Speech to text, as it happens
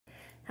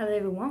Hello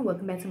everyone,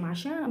 welcome back to my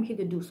channel. I'm here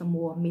to do some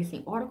more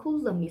missing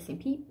articles of missing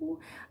people.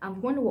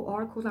 One of the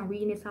articles I'm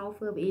reading this off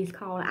of is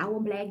called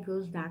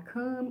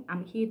ourblackgirls.com.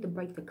 I'm here to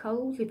break the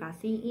codes. If I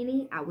see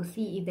any, I will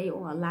see if they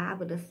are alive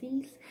or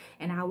deceased,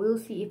 and I will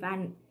see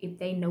if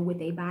they know where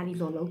their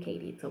bodies are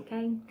located.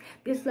 Okay,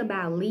 this is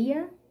about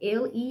Leila,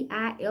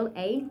 Leila,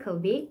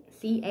 Cavett,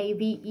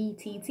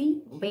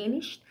 Cavett,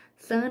 vanished.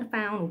 Son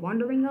found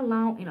wandering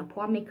alone in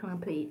apartment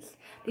complex.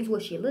 This is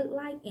what she looked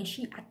like, and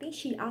I think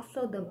she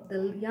also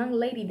the young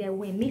lady that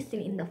went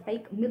missing in the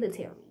fake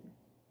military.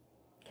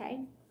 Okay,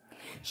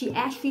 she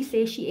actually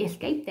said she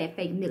escaped that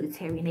fake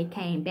military, and they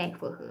came back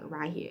for her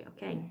right here.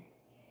 Okay,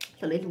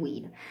 so let's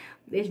read.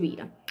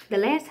 The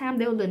last time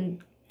there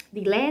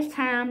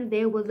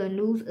was a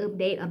news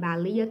update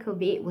about Leila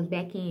Cavett was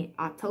back in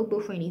October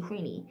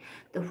 2020.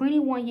 The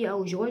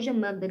 21-year-old Georgia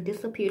mother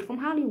disappeared from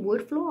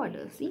Hollywood,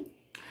 Florida. See?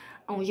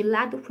 On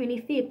July the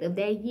 25th of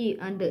that year,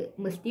 under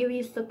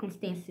mysterious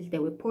circumstances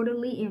that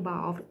reportedly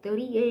involved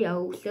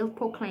 30-year-old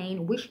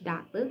self-proclaimed witch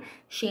doctor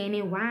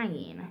Shannon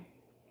Ryan.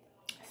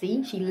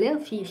 See, she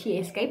left. She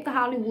escaped the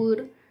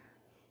Hollywood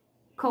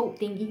cult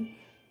thingy,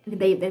 but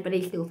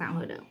they still found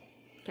her though.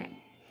 Okay,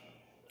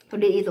 so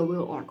there is a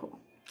real article.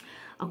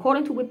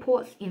 According to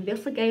reports,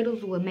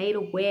 investigators were made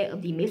aware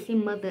of the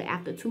missing mother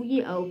after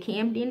 2-year-old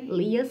Camden,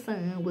 Leila's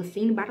son, was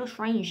seen by a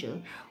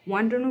stranger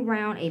wandering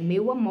around a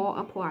Miramar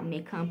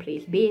apartment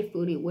complex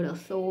barefooted with a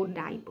soiled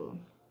diaper.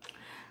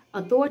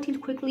 Authorities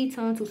quickly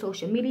turned to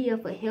social media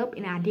for help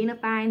in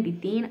identifying the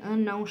then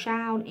unknown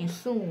child, and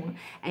soon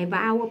a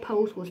viral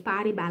post was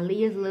spotted by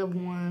Leila's loved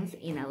ones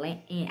in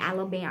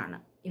Alabama.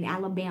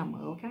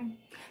 Okay,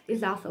 this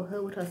is also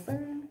her with her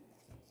son.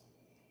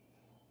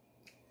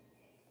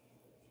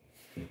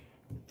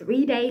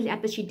 3 days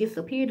after she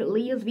disappeared,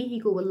 Leila's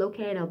vehicle was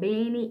located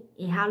abandoned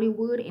in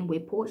Hollywood, and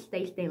reports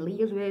states that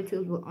Leila's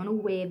relatives were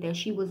unaware that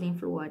she was in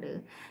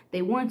Florida.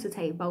 They wanted to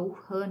take both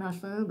her and her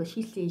son, but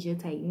she said, "Just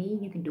take me.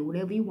 You can do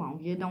whatever you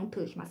want. Just don't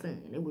touch my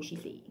son." That's what she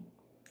said.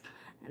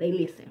 And they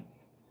listened.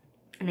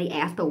 And they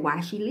asked her why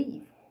she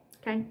leave.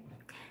 Okay?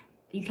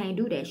 "You can't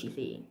do that," she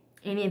said.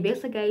 An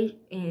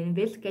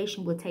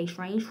investigation will take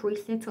strange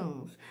twists and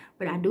turns,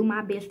 but I do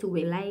my best to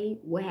relay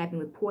what had been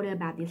reported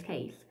about this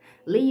case.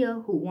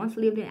 Leila, who once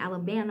lived in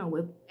Alabama,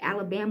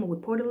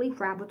 reportedly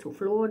traveled to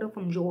Florida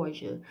from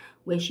Georgia,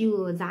 where she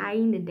was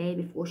residing the day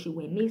before she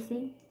went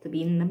missing, to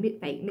be in the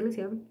fake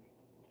military.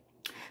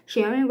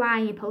 Shannon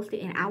Ryan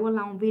posted an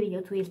hour-long video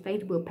to his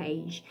Facebook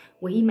page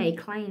where he made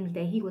claims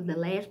that he was the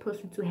last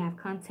person to have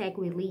contact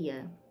with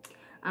Leila.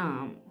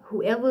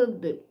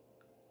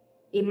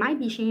 It might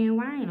be Shannon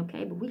Ryan,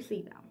 okay, but we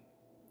see though.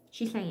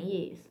 She's saying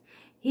yes.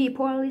 He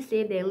reportedly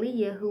said that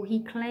Leila, who he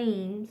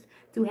claims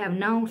to have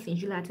known since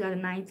July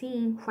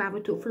 2019,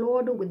 traveled to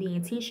Florida with the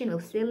intention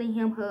of selling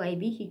her a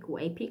vehicle,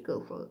 a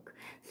pickup truck.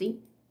 See,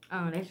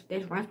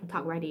 that's ransom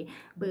talk right there.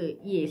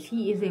 But yes,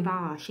 he is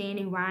involved.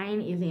 Shannon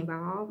Ryan is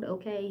involved,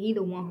 okay? He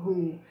the one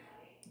who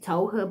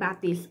told her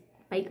about this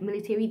fake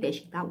military that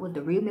she thought was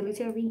the real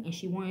military, and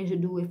she wanted to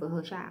do it for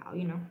her child,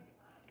 you know.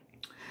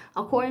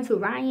 According to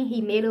Ryan,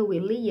 he met up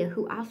with Leila,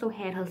 who also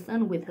had her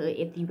son with her,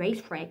 at the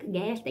racetrack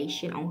gas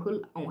station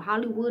on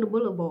Hollywood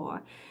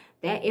Boulevard.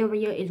 That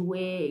area is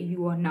where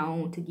you are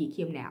known to get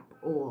kidnapped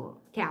or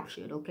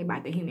captured, okay, by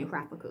the human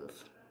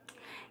traffickers.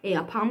 At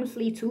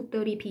approximately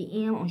 2:30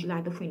 p.m. on July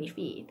the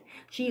 25th,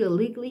 she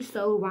illegally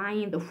sold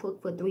Ryan the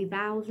truck for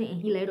 $3,000,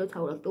 and he later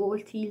told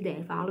authorities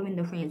that following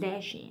the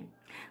transaction,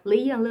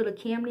 Leila and little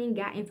Camden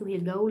got into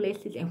his gold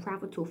Lexus and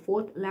traveled to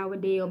Fort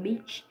Lauderdale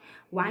Beach.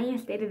 Ryan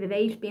stated that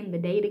they spent the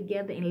day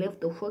together and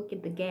left the truck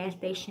at the gas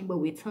station, but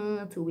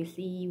returned to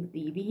receive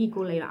the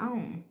vehicle later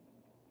on.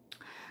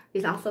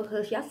 It's also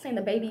her. Y'all saying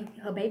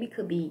her baby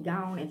could be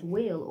gone as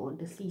well, or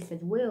deceased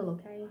as well.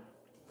 Okay,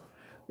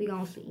 we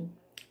gonna see.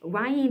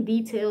 Ryan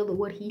detailed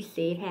what he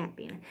said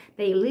happened.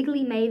 They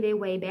illegally made their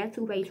way back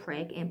to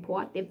racetrack and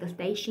parked at the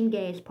station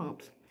gas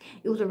pumps.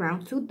 It was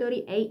around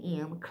 2:30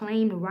 a.m.,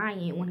 claimed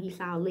Ryan, when he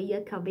saw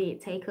Leila Cavett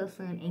take her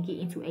son and get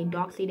into a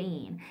dark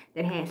sedan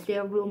that had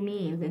several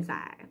men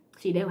inside.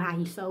 See, that's how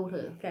he sold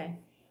her, okay?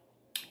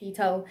 He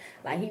told,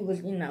 like, he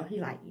was, you know, he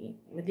like,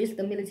 well, this is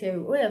the military,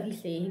 whatever he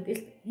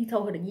said. He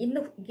told her to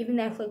get in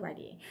that truck right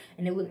there.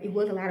 And it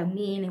was a lot of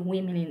men and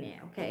women in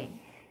there, okay?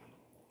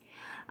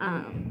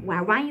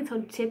 While Ryan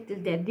told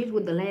detectives that this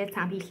was the last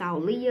time he saw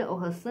Leila or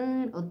her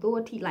son,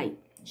 authority, like,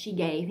 she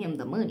gave him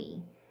the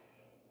money.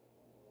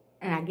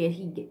 And I guess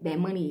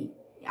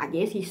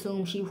he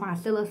assumed she was trying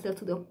to sell herself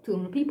to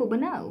the people, but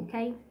no,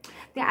 okay?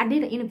 Then I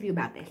did an interview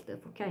about that stuff,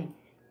 okay?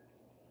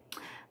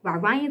 While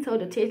Ryan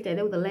told the test that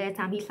it was the last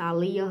time he saw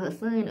Leila or her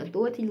son,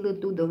 authorities looked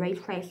through the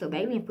racetrack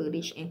surveillance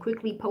footage and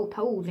quickly poked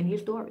holes in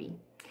his story.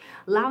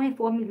 Law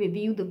enforcement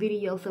reviewed the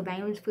video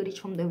surveillance footage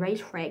from the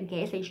racetrack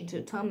gas station to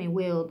determine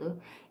where the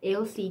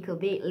LC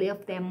Cavett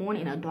left that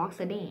morning in a dark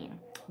sedan.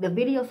 The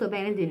video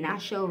surveillance did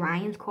not show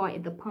Ryan's car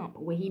at the pump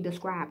where he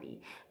described it,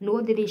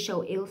 nor did it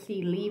show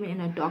LC leaving in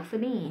a dark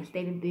sedan,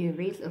 stated the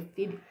race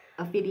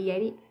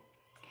affiliated.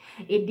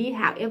 It did,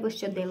 however,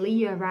 show that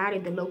Leila arrived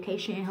at the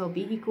location in her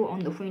vehicle on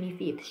the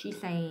 25th. She's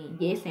saying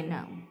yes and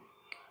no.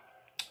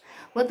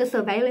 What the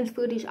surveillance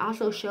footage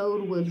also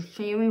showed was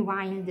Sharon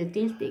Ryan's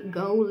distinct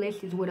gold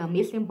Lexus with a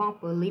missing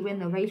bumper leaving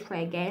the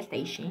racetrack gas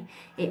station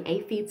at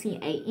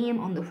 8:15 a.m.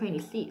 on the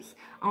 26th,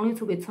 only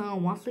to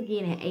return once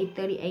again at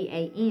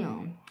 8:38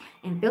 a.m.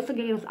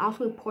 Investigators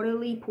also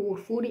reportedly pulled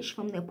footage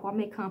from the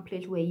apartment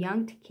complex where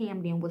young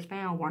Camden was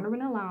found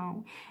wandering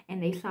alone,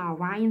 and they saw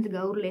Ryan's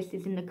gold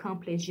Lexus in the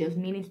complex just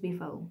minutes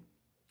before.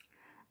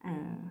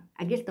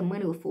 I guess the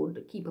money was for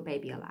to keep a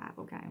baby alive,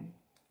 okay?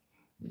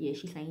 Yes,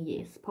 she's saying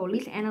yes.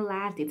 Police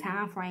analyzed the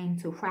time frame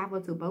to travel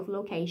to both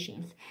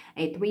locations,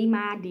 a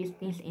 3-mile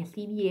distance, and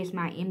CBS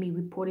Miami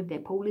reported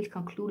that police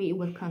concluded it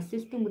was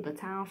consistent with the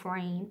time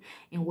frame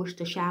in which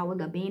the child was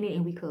abandoned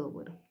and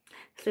recovered.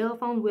 Cell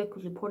phone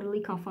records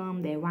reportedly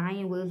confirmed that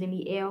Ryan was in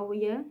the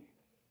area.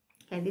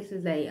 Okay, this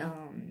is a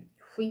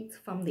tweet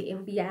from the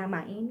FBI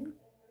Miami.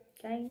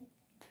 Okay.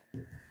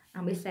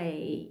 It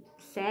say,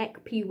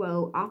 SAC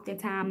P-Road,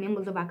 oftentimes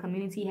members of our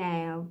community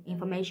have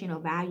information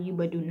of value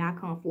but do not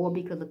come forward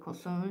because of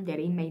concerns that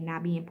it may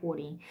not be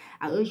important.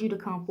 I urge you to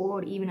come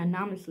forward even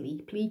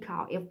anonymously. Please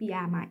call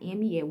FBI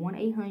Miami at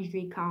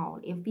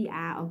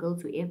 1-800-CALL-FBI or go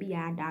to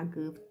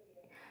fbi.gov/tips.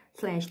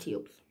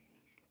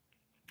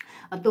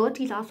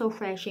 Authorities also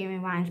tracked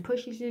Sharon Ryan's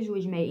purchases,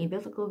 which made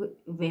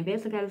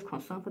investigators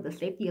concerned for the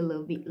safety of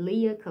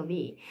Leila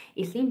Cavett.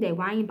 It seems that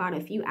Ryan bought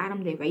a few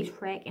items at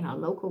racetrack and a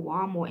local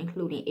Walmart,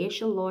 including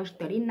extra large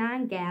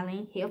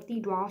 39-gallon hefty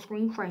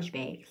drawstring trash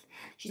bags.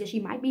 She said she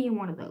might be in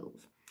one of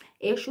those.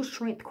 Extra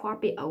strength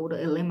carpet odor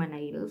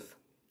eliminators.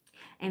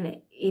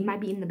 And it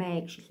might be in the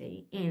bag, she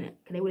said. And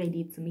that's what they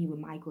did to me with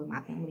Michael and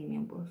my family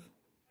members.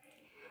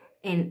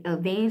 And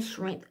advanced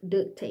strength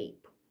duct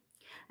tape.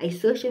 A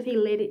search of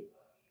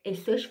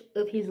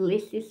his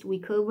Lexus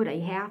recovered a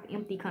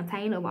half-empty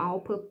container of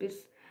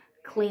all-purpose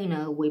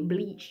cleaner with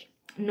bleach,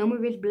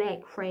 numerous black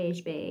trash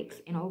bags,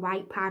 and a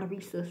white powdery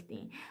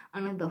substance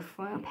under the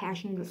front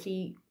passenger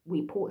seat,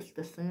 reports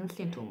the Sun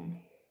Sentinel.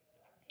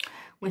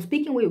 When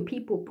speaking with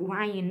people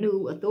Ryan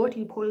knew,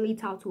 authorities reportedly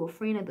talked to a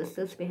friend of the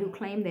suspect who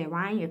claimed that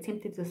Ryan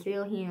attempted to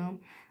sell him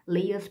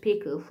Leila's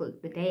pickup for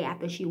the day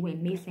after she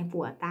went missing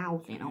for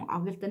 $1,000 on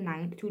August the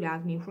 9th,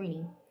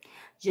 2020.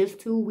 Just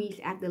 2 weeks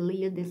after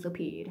Leila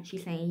disappeared.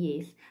 She's saying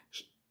yes.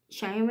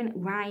 Sharon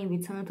Ryan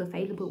returned to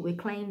Facebook with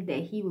claims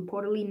that he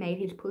reportedly made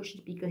his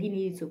purchase because he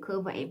needed to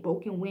cover a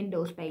broken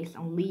window space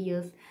on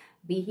Leila's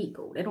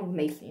vehicle. That don't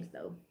make sense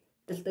though.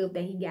 The stuff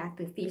that he got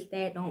to fix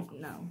that don't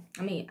know.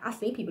 I mean, I've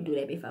seen people do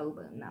that before,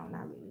 but no,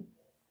 not really.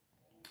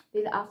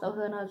 This is also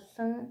her and her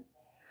son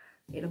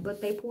at a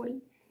birthday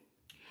party.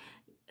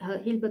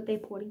 His birthday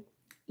party.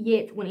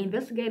 Yet, when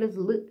investigators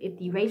looked at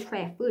the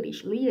racetrack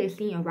footage, Leila is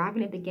seen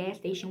arriving at the gas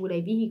station with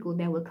a vehicle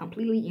that was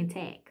completely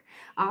intact.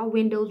 All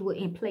windows were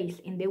in place,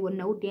 and there were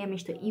no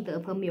damage to either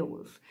of her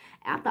mirrors.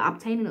 After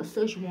obtaining a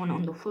search warrant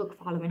on the truck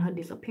following her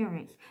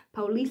disappearance,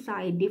 police saw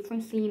a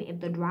different scene at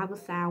the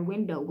driver's side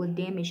window was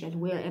damaged as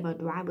well as a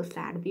driver's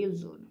side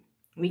visitor.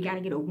 We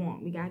gotta get a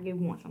warrant. We gotta get a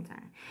warrant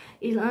sometime.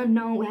 It's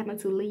unknown what happened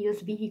to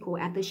Leila's vehicle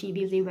after she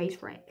visited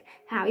racetrack.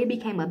 How it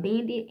became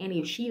abandoned and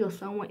if she or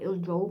someone else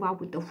drove off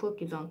with the truck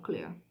is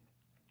unclear.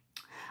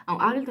 On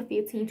August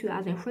 15,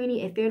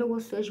 2020, a federal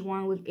search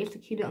warrant was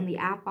executed on the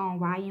iPhone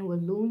Ryan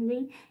was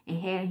using and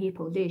had in his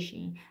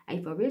possession.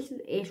 A forensic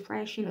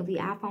extraction of the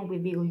iPhone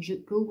revealed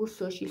Google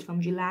searches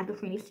from July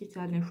 26,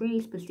 2020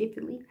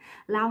 specifically.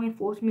 Law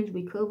enforcement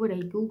recovered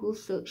a Google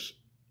search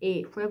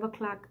at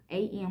 12:00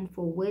 a.m.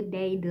 for what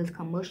day does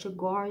commercial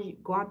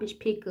garbage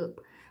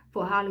pickup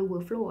for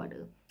Hollywood,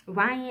 Florida.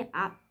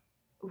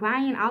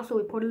 Ryan also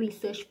reportedly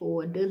searched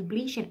for does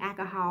bleach and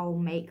alcohol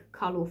make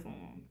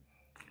chloroform.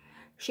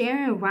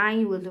 Sharon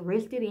Ryan was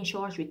arrested and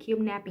charged with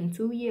kidnapping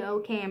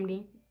 2-year-old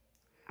Camden.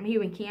 I'm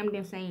hearing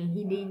Camden saying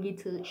he didn't get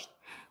touched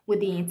with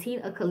the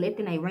intent of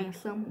collecting a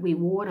ransom,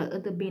 reward, or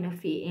other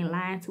benefit and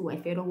lying to a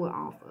federal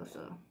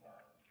officer.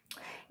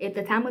 At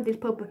the time of this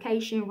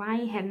publication,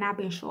 Ryan had not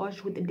been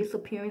charged with the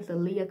disappearance of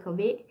Leila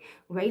Cavett.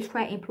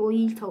 Racetrack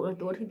employees told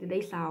authorities that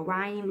they saw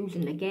Ryan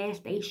losing the gas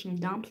station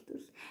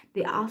dumpsters.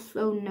 They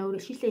also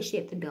noted, she said she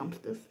had the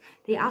dumpsters.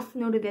 They also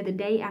noted that the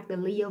day after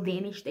Leila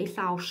vanished, they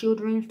saw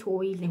children's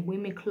toys and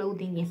women's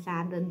clothing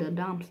inside the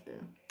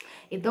dumpster.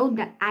 If those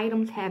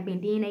items have been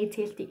DNA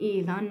tested, it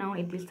is unknown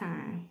at this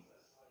time.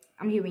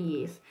 I'm hearing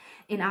yes.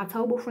 In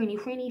October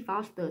 2020,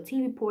 Fox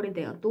 13 reported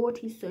that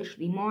authorities searched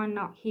the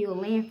Monarch Hill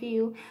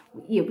landfill.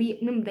 Yeah,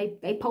 remember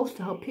they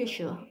posted her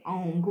picture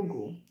on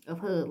Google of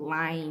her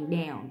lying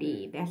down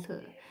dead. That's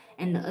her.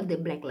 And the other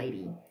black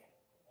lady.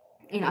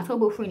 In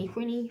October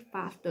 2020,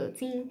 Fox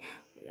 13,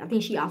 I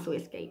think she also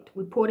escaped,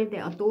 reported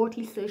that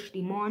authorities searched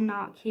the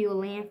Monarch Hill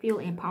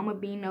landfill in Palm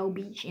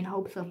Beach in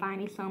hopes of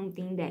finding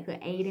something that could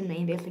aid in the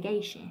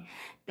investigation.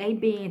 They've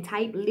been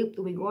tight-lipped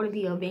regarding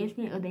the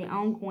advancement of their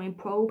ongoing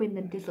probe in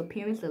the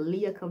disappearance of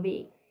Leila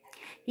Cavett.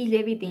 He's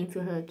everything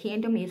to her.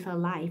 Camden is her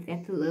life.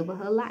 That's the love of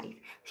her life.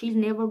 She's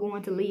never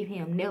going to leave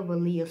him. Never,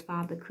 Leila's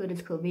father,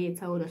 Curtis Cavett,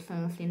 told the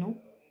Sun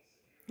Sentinel.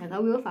 as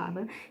a real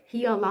father,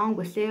 he, along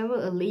with several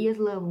of Leah's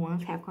loved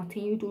ones, have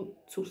continued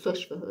to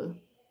search for her.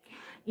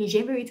 In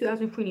January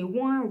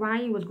 2021,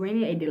 Ryan was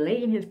granted a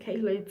delay in his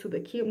case related to the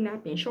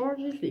kidnapping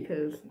charges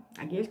because,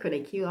 I guess, because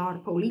they killed all the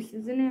police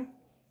in there.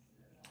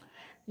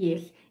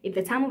 Yes, at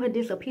the time of her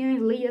disappearance,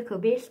 Leila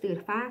Cavett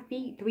stood 5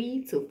 feet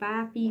 3 to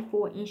 5 feet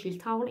 4 inches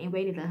tall and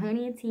weighed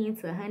 110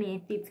 to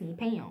 115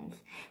 pounds.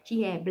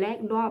 She had black,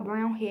 dark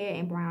brown hair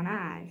and brown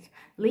eyes.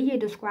 Leila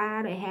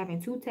described as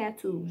having 2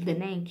 tattoos, the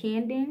name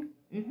Camden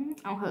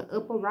on her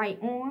upper right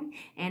arm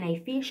and a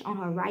fish on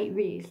her right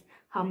wrist.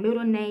 Her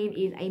middle name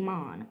is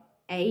Amon,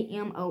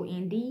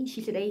 Amond.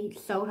 She said they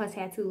sold her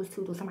tattoos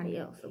to somebody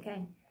else,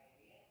 okay?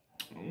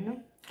 I don't know.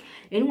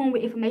 Anyone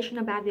with information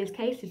about this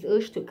case is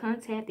urged to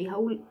contact the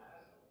Hollywood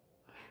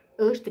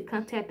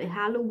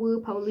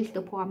Police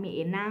Department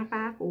at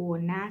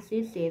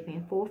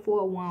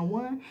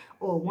 954-967-4411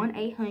 or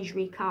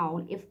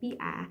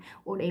 1-800-CALL-FBI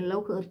or their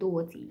local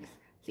authorities.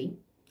 See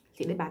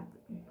they about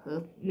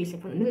her missing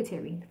from the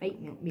military, the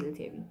fake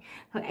military.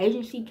 Her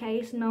agency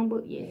case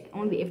number, yes,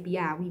 only the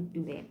FBI we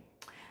do that.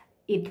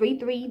 It's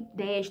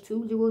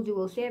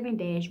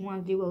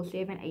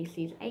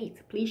 33-2007-107868.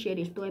 Please share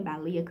this story by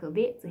Leila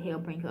Cavett to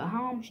help bring her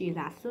home. She is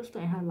our sister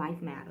and her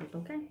life matters,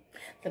 okay?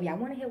 So if y'all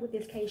want to help with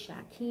this case,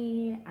 y'all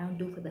can. I don't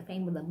do it for the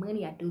fame or the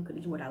money. I do because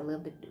it's what I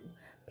love to do.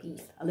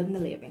 Peace. I live in the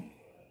living.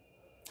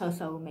 Her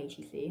soulmate,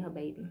 she said, her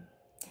baby.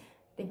 I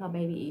think her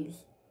baby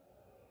is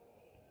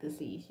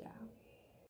deceased, y'all.